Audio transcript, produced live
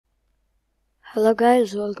Hello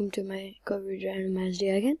guys, welcome to my Kovid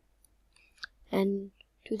RandomHD again, and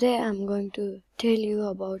today I'm going to tell you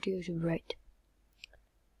about YouTube Red.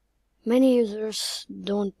 Many users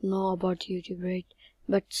don't know about YouTube Red,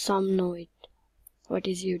 but some know it. What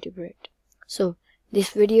is YouTube Red? So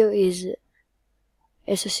this video is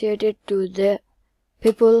associated to the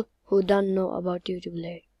people who don't know about YouTube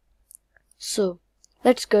Red. So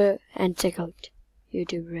let's go and check out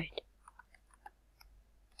YouTube Red.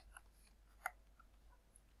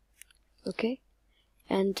 Okay,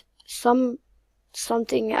 and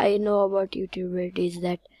something I know about YouTube Red is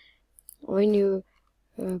that when you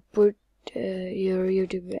put your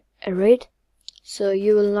YouTube Red, so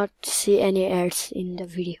you will not see any ads in the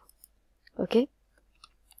video. Okay,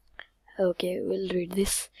 we'll read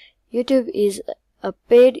this. YouTube is a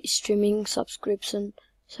paid streaming subscription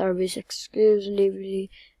service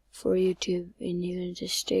exclusively for YouTube in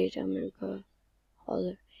United States, America,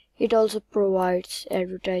 other. It also provides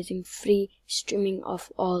advertising-free streaming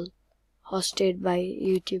of all hosted by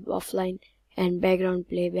YouTube offline and background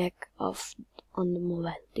playback on the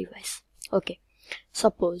mobile device. Okay,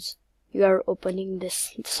 suppose you are opening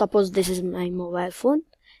this. Suppose this is my mobile phone,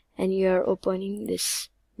 and you are opening this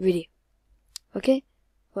video. Okay,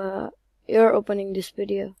 you are opening this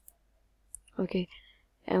video. Okay,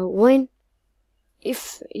 and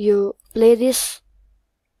if you play this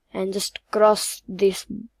and just cross this.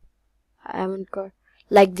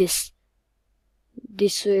 Like this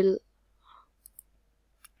will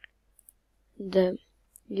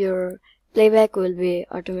your playback will be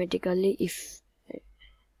automatic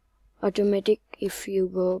if you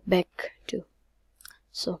go back to.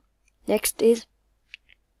 So next is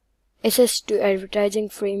access to advertising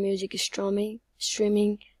free music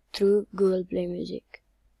streaming through Google Play Music.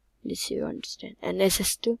 This you understand. And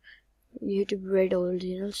access to YouTube Red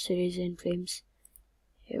original series and films.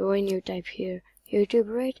 When you type here YouTube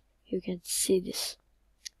Red, you can see this.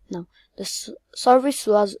 Now, the service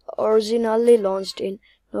was originally launched in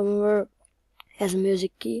November as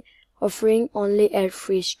Music Key, offering only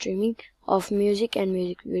ad-free streaming of music and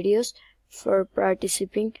music videos for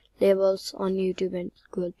participating labels on YouTube and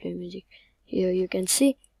Google Play Music. Here you can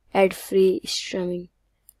see ad-free streaming.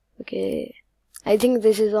 Okay, I think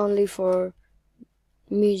this is only for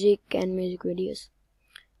music and music videos.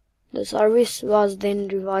 The service was then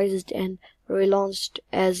revised and relaunched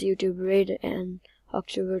as YouTube Red on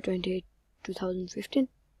October 28,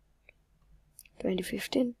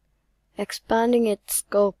 2015, expanding its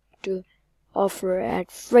scope to offer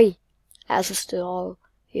ad-free access to all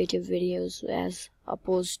YouTube videos as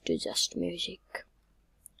opposed to just music.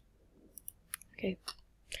 Okay.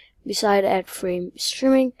 Beside ad-free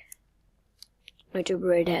streaming, YouTube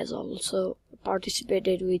Red has also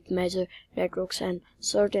participated with major networks and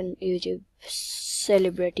certain YouTube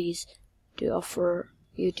celebrities to offer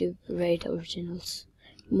YouTube Red originals,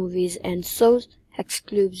 movies and shows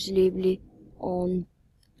exclusively on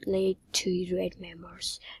Play to Red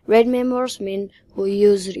members. Red members mean who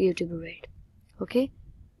use YouTube Red. Okay.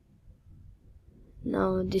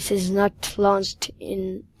 Now this is not launched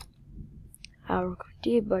in our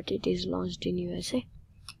country, but it is launched in USA.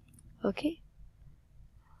 Okay.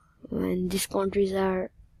 And these countries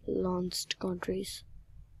are launched countries.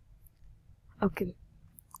 Okay,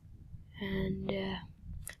 and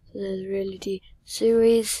the reality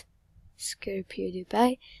series Scare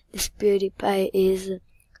PewDiePie. This PewDiePie is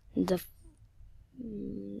the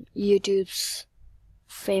YouTube's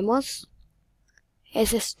famous.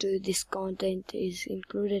 Access to this content is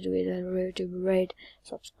included with a YouTube Red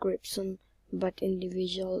subscription, but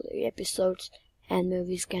individual episodes and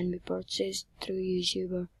movies can be purchased through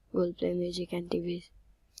YouTube or Google Play Music and TV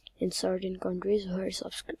in certain countries where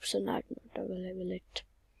subscriptions are not available yet.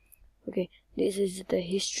 Okay, this is the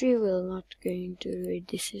history. We're not going to read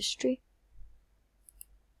this history,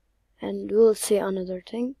 and we'll see another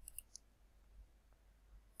thing.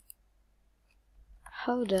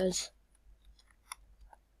 How does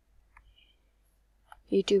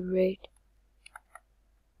YouTube Red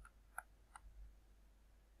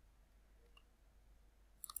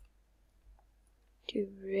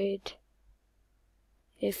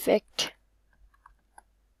affect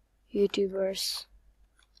YouTubers'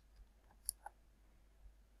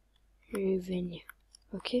 revenue?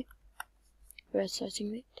 Okay, we're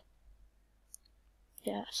searching it.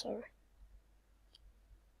 Yeah, sorry.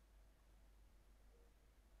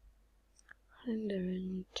 And there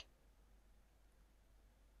isn't.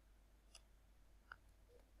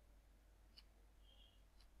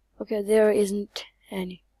 Okay, there isn't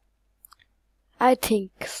any. I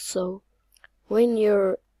think so. When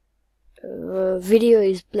your video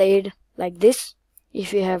is played like this,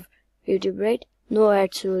 if you have YouTube rate, no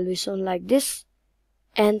ads will be shown like this,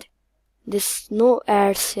 and this no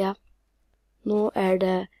ads, yeah, no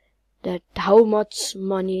ad, that how much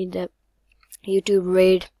money the YouTube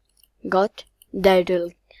rate got, that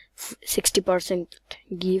will 60%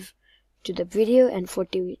 give to the video and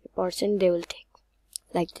 40% they will take,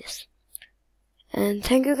 like this. And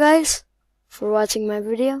thank you guys for watching my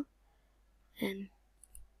video, and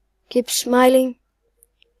keep smiling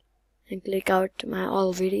and click out my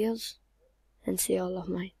all videos and see all of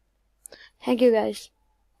mine. Thank you guys.